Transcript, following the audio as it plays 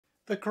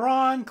The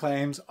Quran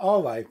claims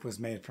all life was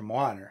made from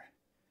water.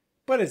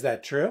 But is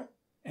that true?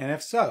 And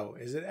if so,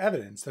 is it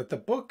evidence that the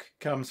book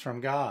comes from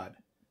God?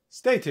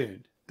 Stay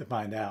tuned to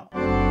find out.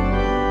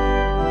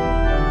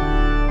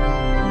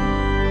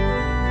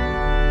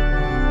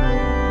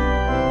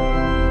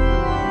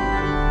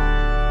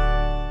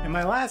 In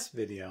my last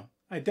video,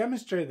 I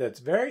demonstrated that it's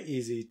very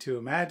easy to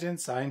imagine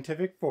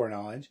scientific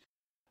foreknowledge,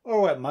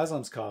 or what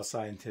Muslims call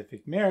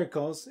scientific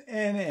miracles,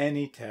 in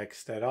any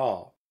text at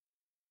all.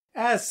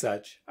 As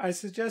such, I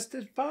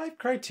suggested 5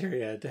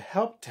 criteria to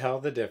help tell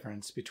the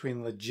difference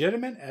between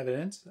legitimate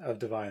evidence of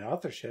divine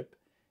authorship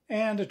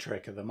and a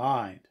trick of the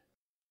mind.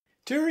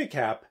 To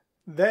recap,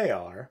 they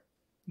are: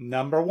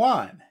 number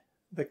 1,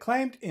 the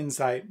claimed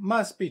insight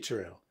must be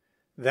true,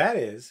 that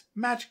is,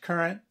 match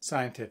current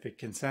scientific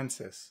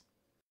consensus.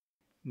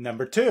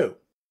 Number 2,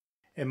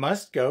 it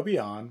must go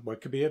beyond what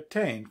could be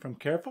obtained from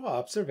careful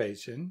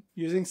observation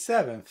using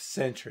 7th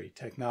century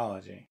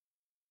technology.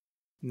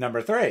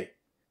 Number 3,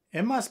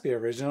 it must be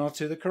original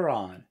to the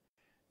Quran,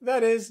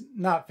 that is,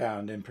 not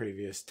found in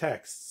previous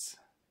texts.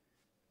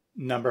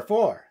 Number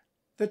 4,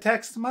 the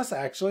text must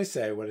actually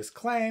say what is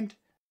claimed,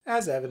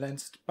 as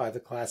evidenced by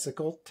the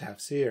classical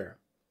tafsir.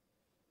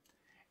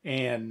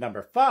 And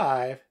number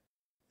 5,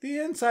 the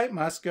insight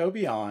must go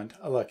beyond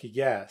a lucky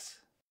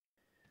guess.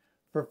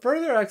 For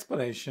further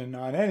explanation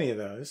on any of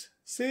those,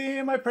 see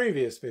my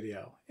previous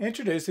video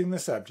introducing the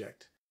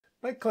subject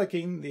by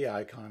clicking the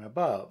icon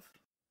above.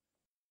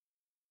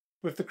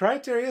 With the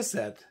criteria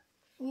set,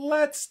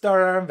 let's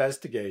start our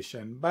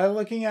investigation by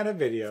looking at a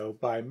video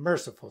by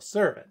Merciful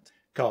Servant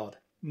called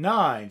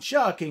 9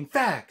 Shocking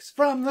Facts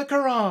from the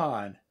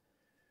Quran.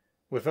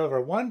 With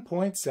over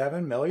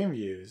 1.7 million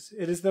views,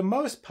 it is the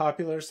most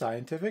popular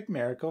scientific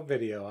miracle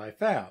video I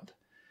found,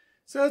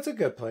 so it's a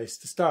good place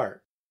to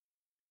start.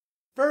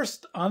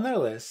 First on their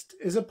list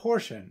is a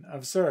portion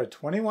of Surah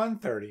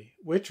 21:30,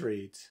 which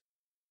reads,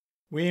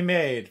 "We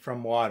made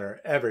from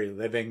water every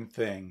living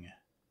thing."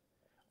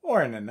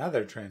 Or in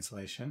another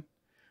translation,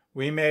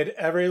 "We made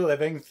every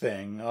living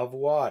thing of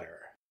water."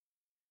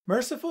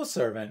 Merciful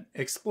Servant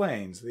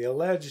explains the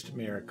alleged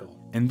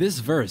miracle. In this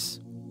verse,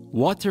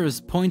 water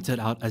is pointed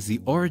out as the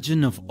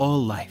origin of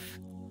all life.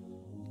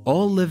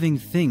 All living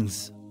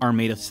things are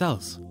made of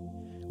cells.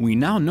 We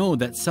now know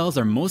that cells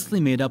are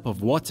mostly made up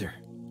of water.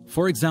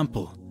 For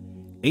example,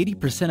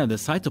 80% of the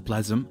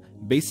cytoplasm,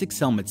 basic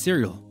cell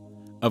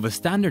material, of a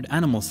standard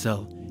animal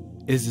cell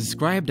is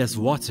described as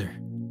water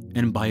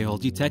in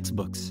biology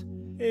textbooks.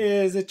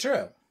 Is it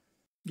true?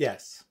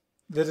 Yes.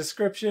 The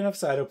description of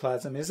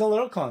cytoplasm is a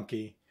little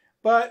clunky,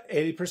 but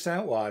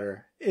 80%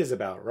 water is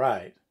about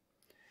right.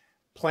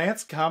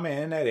 Plants come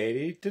in at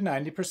 80 to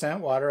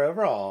 90% water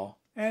overall,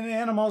 and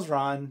animals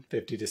run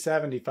 50 to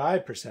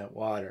 75%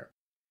 water.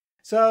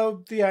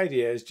 So the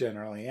idea is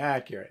generally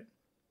accurate.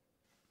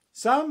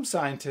 Some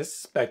scientists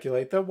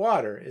speculate that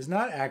water is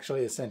not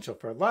actually essential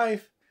for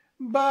life,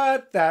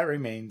 but that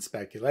remains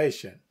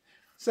speculation.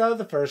 So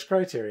the first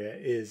criteria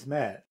is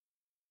met.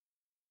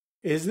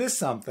 Is this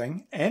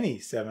something any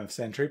 7th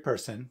century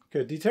person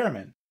could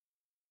determine?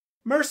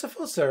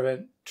 Merciful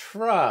Servant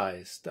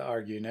tries to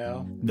argue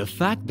no. The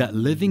fact that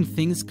living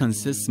things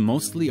consist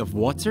mostly of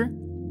water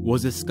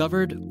was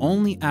discovered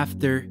only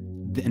after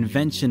the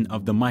invention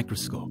of the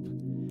microscope.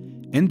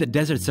 In the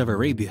deserts of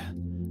Arabia,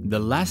 the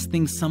last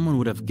thing someone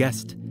would have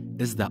guessed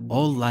is that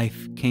all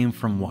life came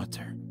from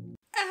water.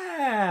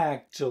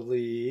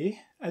 Actually,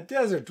 a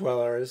desert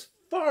dweller is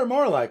far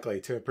more likely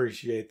to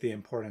appreciate the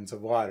importance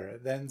of water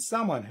than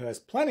someone who has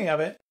plenty of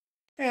it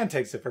and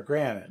takes it for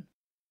granted.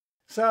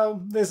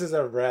 So this is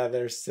a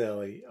rather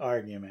silly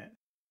argument.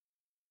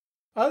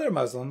 Other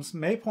Muslims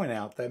may point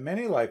out that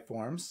many life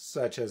forms,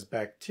 such as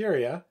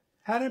bacteria,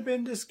 hadn't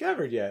been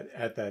discovered yet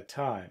at that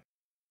time.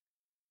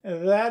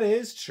 That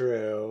is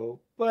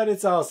true, but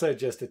it's also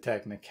just a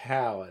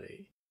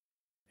technicality.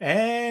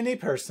 Any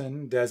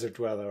person, desert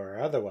dweller or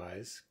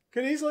otherwise,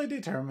 could easily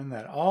determine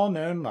that all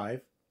known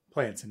life,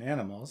 plants and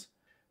animals,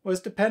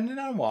 was dependent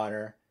on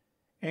water,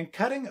 and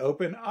cutting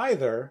open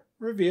either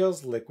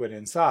reveals liquid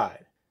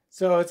inside.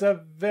 So it's a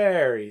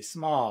very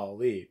small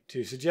leap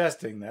to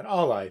suggesting that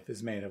all life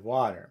is made of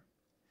water.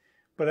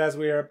 But as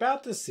we are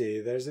about to see,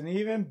 there's an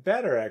even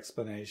better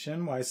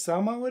explanation why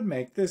someone would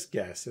make this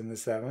guess in the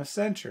 7th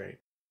century.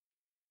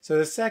 So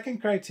the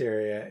second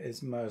criteria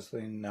is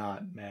mostly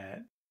not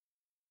met.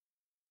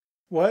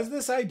 Was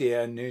this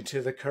idea new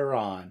to the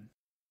Quran?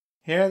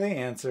 Here the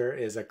answer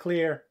is a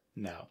clear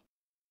no.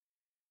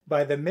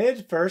 By the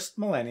mid-1st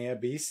millennia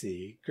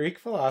BC, Greek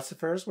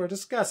philosophers were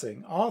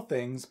discussing all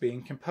things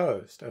being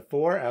composed of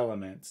 4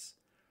 elements: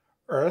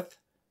 earth,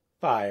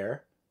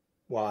 fire,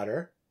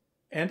 water,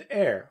 and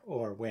air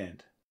or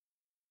wind.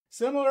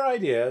 Similar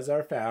ideas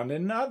are found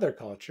in other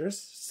cultures,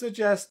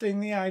 suggesting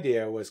the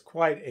idea was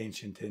quite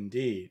ancient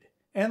indeed,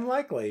 and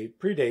likely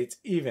predates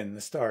even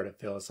the start of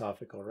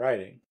philosophical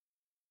writing.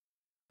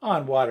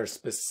 On water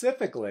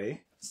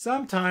specifically,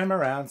 sometime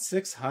around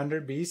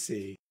 600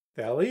 BC,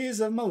 Thales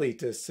of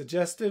Miletus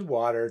suggested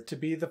water to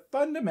be the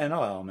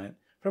fundamental element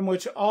from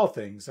which all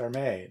things are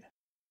made.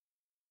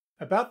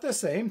 About the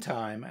same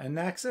time,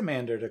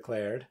 Anaximander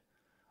declared,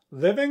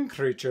 "Living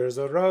creatures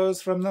arose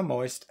from the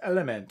moist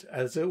element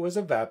as it was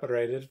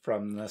evaporated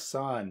from the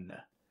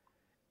sun."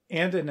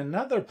 And in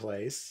another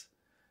place,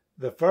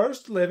 "The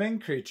first living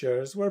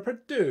creatures were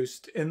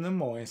produced in the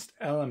moist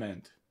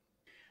element."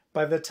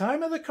 By the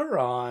time of the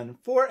Quran,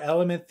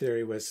 four-element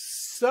theory was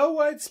so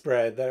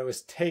widespread that it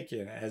was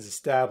taken as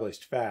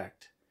established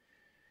fact.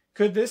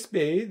 Could this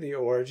be the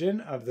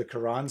origin of the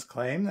Quran's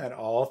claim that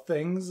all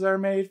things are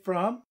made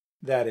from,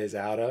 that is,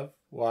 out of,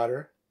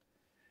 water?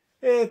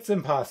 It's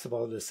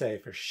impossible to say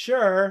for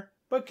sure,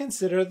 but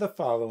consider the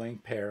following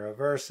pair of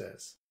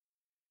verses.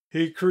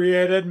 "He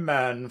created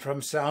men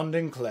from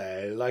sounding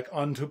clay like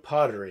unto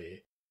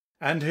pottery,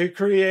 and he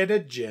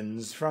created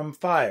jinns from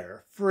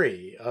fire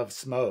free of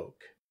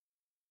smoke."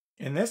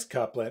 In this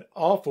couplet,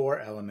 all four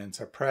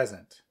elements are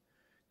present.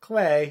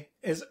 Clay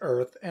is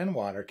earth and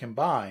water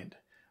combined,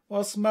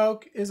 while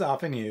smoke is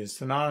often used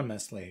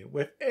synonymously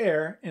with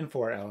air in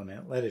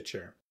four-element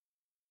literature.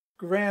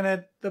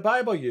 Granted, the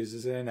Bible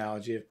uses an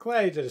analogy of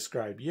clay to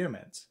describe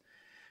humans,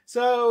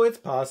 so it's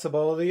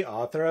possible the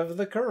author of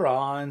the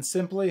Quran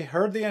simply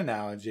heard the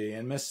analogy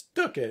and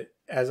mistook it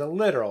as a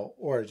literal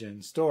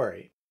origin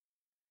story.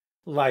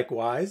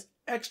 Likewise,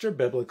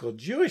 extra-biblical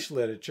Jewish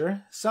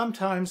literature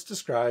sometimes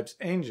describes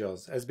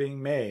angels as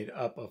being made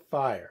up of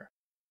fire.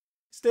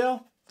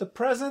 Still, the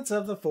presence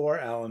of the four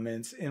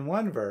elements in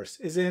one verse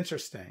is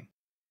interesting,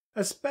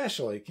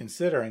 especially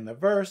considering the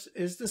verse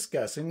is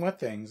discussing what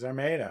things are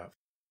made of.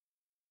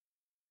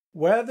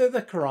 Whether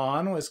the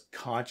Quran was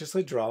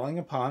consciously drawing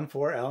upon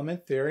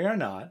four-element theory or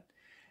not,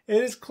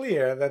 it is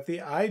clear that the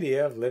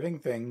idea of living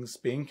things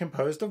being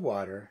composed of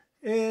water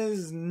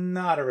is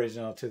not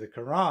original to the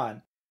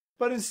Quran,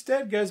 but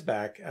instead goes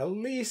back at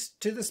least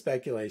to the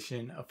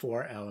speculation of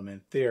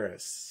four-element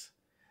theorists.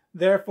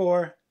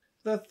 Therefore,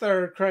 the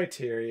third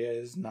criteria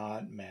is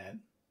not met.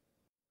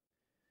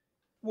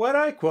 What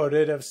I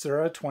quoted of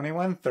Surah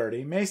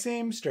 21:30 may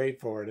seem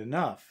straightforward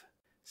enough,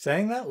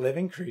 saying that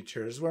living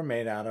creatures were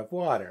made out of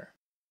water.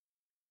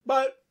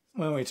 But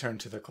when we turn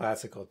to the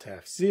classical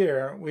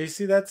tafsir, we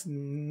see that's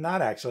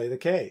not actually the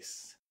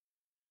case.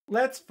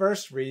 Let's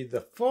first read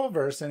the full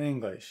verse in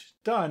English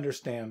to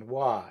understand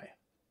why.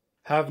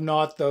 "Have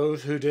not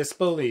those who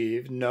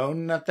disbelieved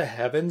known that the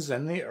heavens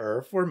and the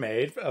earth were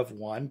made of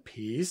one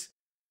piece?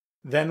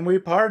 Then we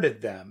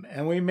parted them,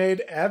 and we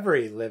made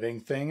every living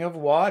thing of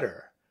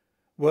water.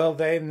 Will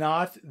they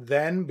not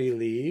then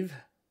believe?"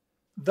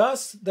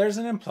 Thus, there's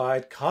an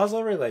implied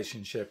causal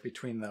relationship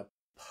between the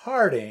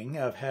parting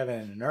of heaven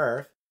and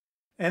earth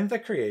and the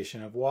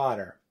creation of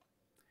water.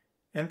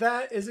 And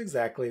that is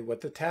exactly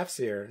what the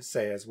tafsir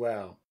say as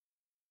well.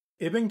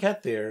 Ibn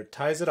Kathir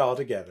ties it all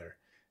together,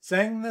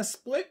 saying the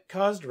split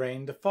caused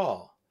rain to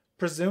fall,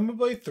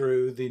 presumably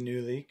through the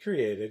newly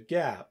created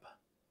gap.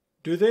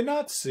 "Do they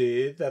not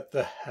see that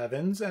the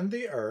heavens and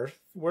the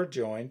earth were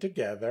joined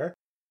together,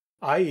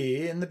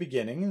 i.e. in the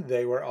beginning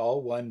they were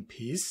all one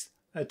piece,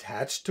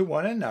 attached to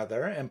one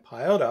another and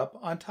piled up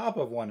on top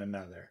of one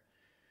another.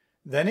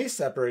 Then he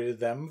separated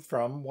them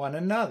from one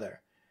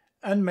another,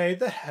 and made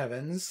the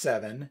heavens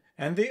 7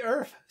 and the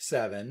earth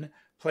 7,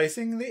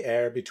 placing the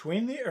air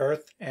between the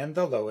earth and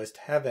the lowest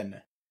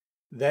heaven.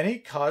 Then he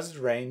caused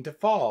rain to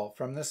fall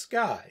from the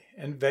sky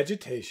and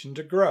vegetation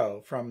to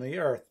grow from the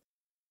earth."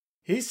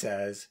 He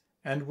says,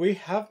 "And we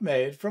have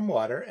made from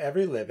water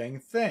every living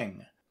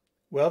thing.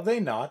 Will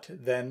they not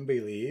then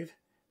believe?"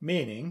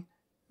 Meaning,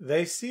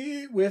 they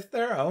see with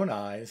their own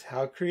eyes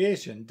how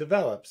creation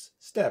develops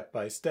step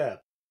by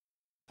step.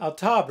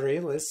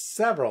 Al-Tabri lists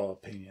several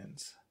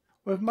opinions,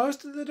 with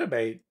most of the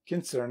debate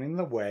concerning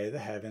the way the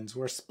heavens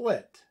were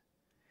split.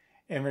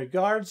 In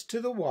regards to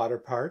the water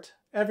part,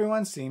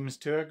 everyone seems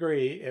to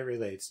agree it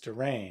relates to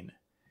rain.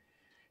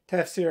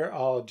 Tafsir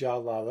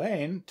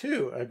al-Jalalain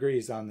too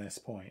agrees on this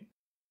point.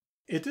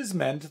 It is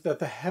meant that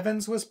the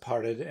heavens was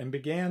parted and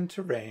began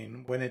to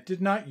rain when it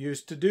did not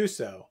use to do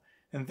so,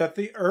 and that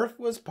the earth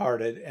was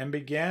parted and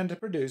began to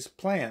produce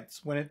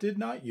plants when it did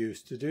not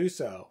use to do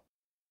so.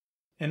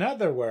 In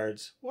other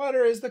words,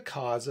 water is the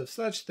cause of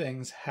such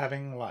things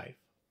having life.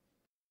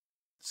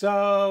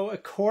 So,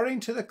 according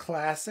to the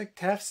classic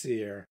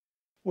tafsir,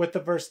 what the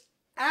verse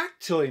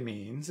actually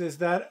means is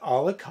that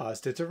Allah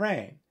caused it to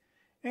rain,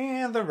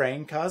 and the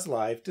rain caused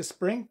life to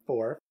spring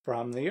forth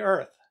from the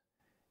earth.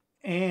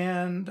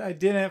 And I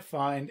didn't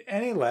find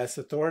any less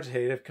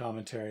authoritative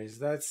commentaries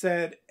that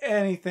said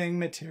anything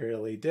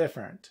materially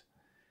different.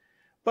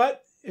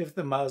 But if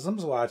the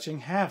Muslims watching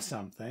have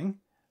something,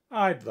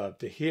 I'd love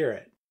to hear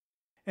it.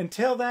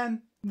 Until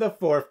then, the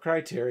fourth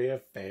criteria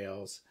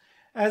fails,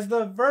 as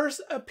the verse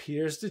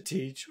appears to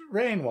teach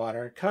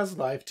rainwater caused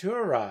life to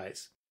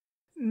arise,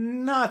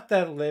 not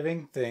that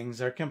living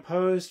things are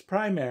composed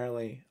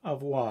primarily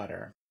of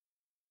water.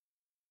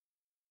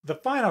 The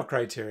final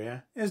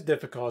criteria is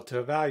difficult to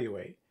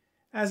evaluate,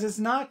 as it's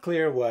not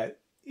clear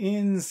what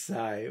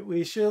insight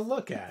we should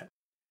look at.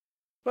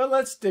 But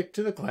let's stick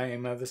to the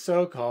claim of the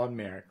so-called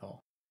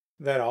miracle,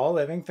 that all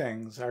living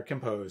things are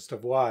composed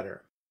of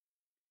water.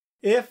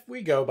 If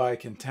we go by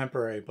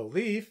contemporary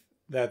belief,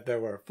 that there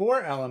were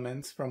 4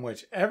 elements from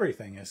which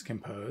everything is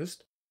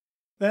composed,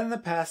 then the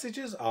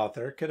passage's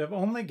author could have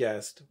only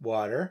guessed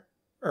water,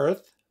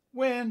 earth,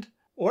 wind,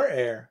 or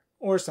air,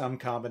 or some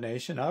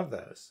combination of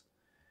those.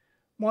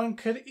 One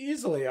could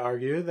easily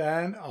argue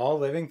that all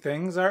living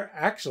things are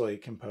actually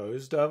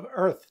composed of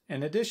earth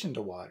in addition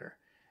to water,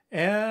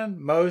 and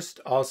most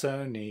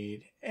also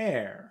need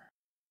air.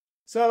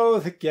 So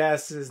the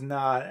guess is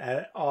not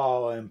at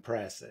all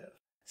impressive,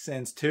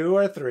 since 2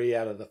 or 3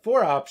 out of the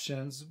 4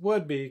 options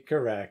would be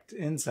correct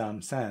in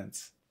some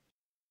sense.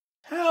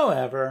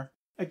 However,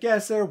 a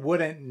guesser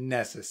wouldn't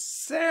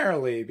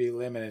necessarily be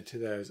limited to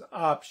those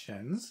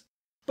options,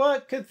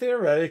 but could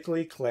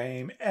theoretically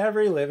claim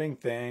every living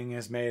thing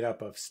is made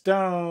up of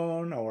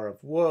stone or of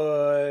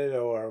wood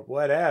or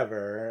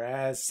whatever,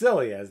 as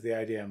silly as the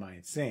idea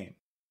might seem.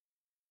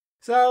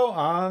 So,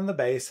 on the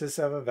basis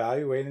of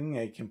evaluating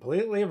a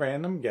completely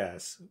random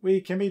guess, we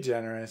can be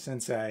generous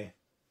and say,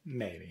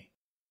 maybe.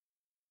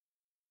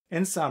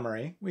 In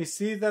summary, we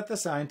see that the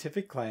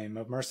scientific claim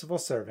of merciful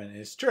servant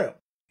is true,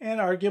 and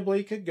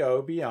arguably could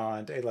go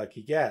beyond a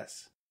lucky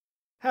guess.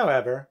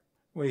 However,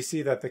 we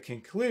see that the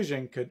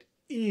conclusion could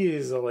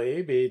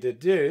easily be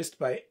deduced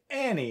by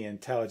any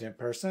intelligent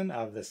person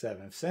of the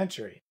 7th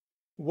century,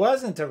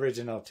 wasn't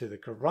original to the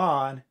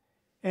Quran,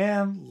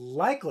 and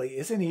likely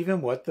isn't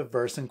even what the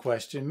verse in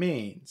question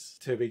means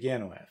to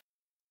begin with.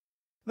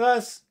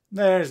 Thus,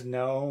 there's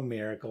no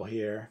miracle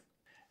here.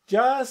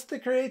 Just the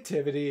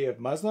creativity of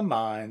Muslim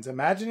minds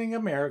imagining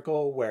a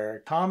miracle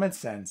where common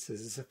sense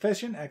is a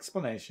sufficient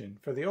explanation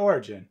for the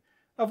origin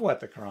of what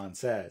the Quran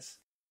says.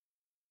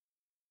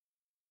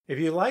 If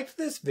you liked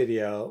this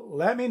video,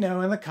 let me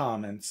know in the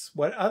comments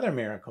what other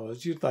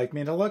miracles you'd like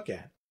me to look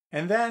at.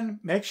 And then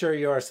make sure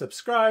you are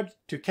subscribed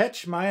to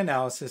catch my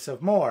analysis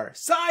of more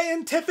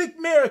scientific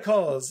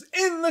miracles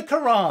in the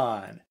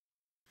Quran.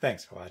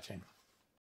 Thanks for watching.